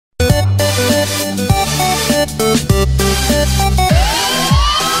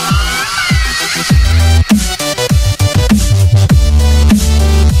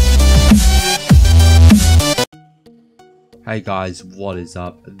Hey guys, what is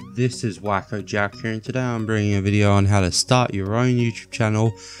up? This is Wacko Jack here, and today I'm bringing a video on how to start your own YouTube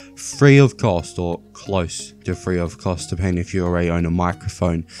channel free of cost, or close to free of cost, depending if you already own a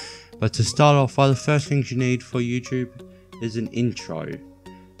microphone. But to start off, the first things you need for YouTube is an intro.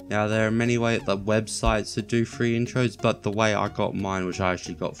 Now there are many websites that do free intros, but the way I got mine, which I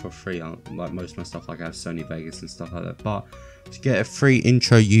actually got for free, like most of my stuff, like I have Sony Vegas and stuff like that. But to get a free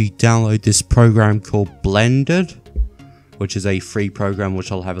intro, you download this program called Blended, which is a free program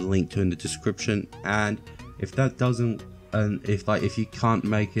which I'll have a link to in the description. And if that doesn't, if you can't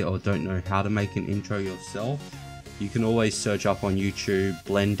make it or don't know how to make an intro yourself, you can always search up on YouTube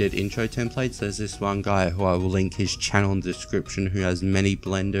blended intro templates. There's this one guy who I will link his channel in the description who has many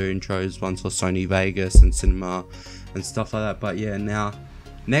Blender intros, ones for Sony Vegas and Cinema and stuff like that. But yeah, now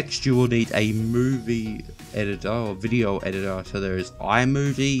next you will need a movie editor or video editor. So there is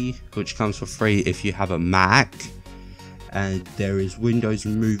iMovie, which comes for free if you have a Mac, and there is Windows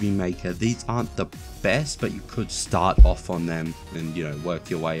Movie Maker. These aren't the best, but you could start off on them and, you know, work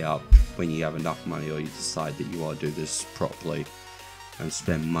your way up when you have enough money, or you decide that you want to do this properly and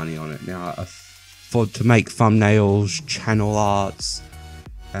spend money on it. Now, to make thumbnails, channel arts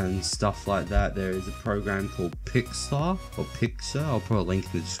and stuff like that, there is a program called Pixar. I'll put a link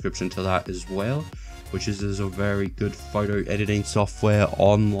in the description to that as well, which is a very good photo editing software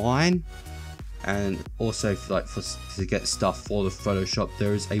online. And also to get stuff for the Photoshop,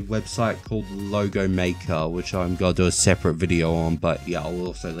 there is a website called Logo Maker, which I'm going to do a separate video on, but yeah, I'll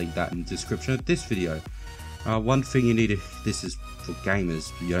also link that in the description of this video. One thing you need, if this is for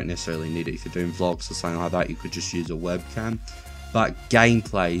gamers, you don't necessarily need it if you're doing vlogs or something like that, you could just use a webcam. But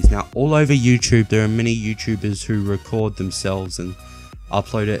gameplays, now all over YouTube there are many YouTubers who record themselves and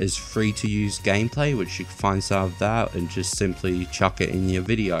upload it as free to use gameplay, which you can find some of that and just simply chuck it in your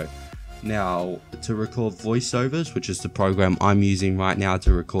video. Now, to record voiceovers, which is the program I'm using right now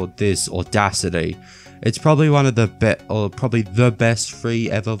to record this, Audacity, it's probably one of the the best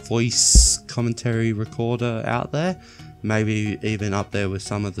free ever voice commentary recorder out there. Maybe even up there with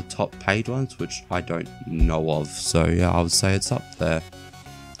some of the top paid ones, which I don't know of. So yeah, I would say it's up there.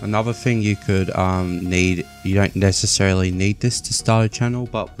 Another thing you could need, you don't necessarily need this to start a channel,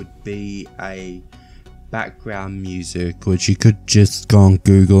 but would be a background music, which you could just go on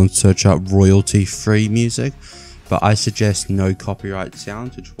Google and search up royalty free music, but I suggest no copyright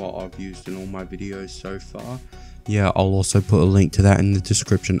sounds, which is what I've used in all my videos so far. Yeah, I'll also put a link to that in the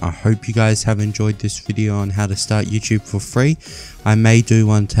description. I hope you guys have enjoyed this video on how to start YouTube for free. I may do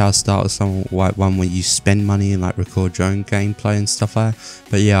one to how to start with some one where you spend money and like record your own gameplay and stuff like that.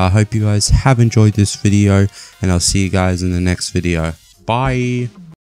 But yeah, I hope you guys have enjoyed this video, and I'll see you guys in the next video. Bye.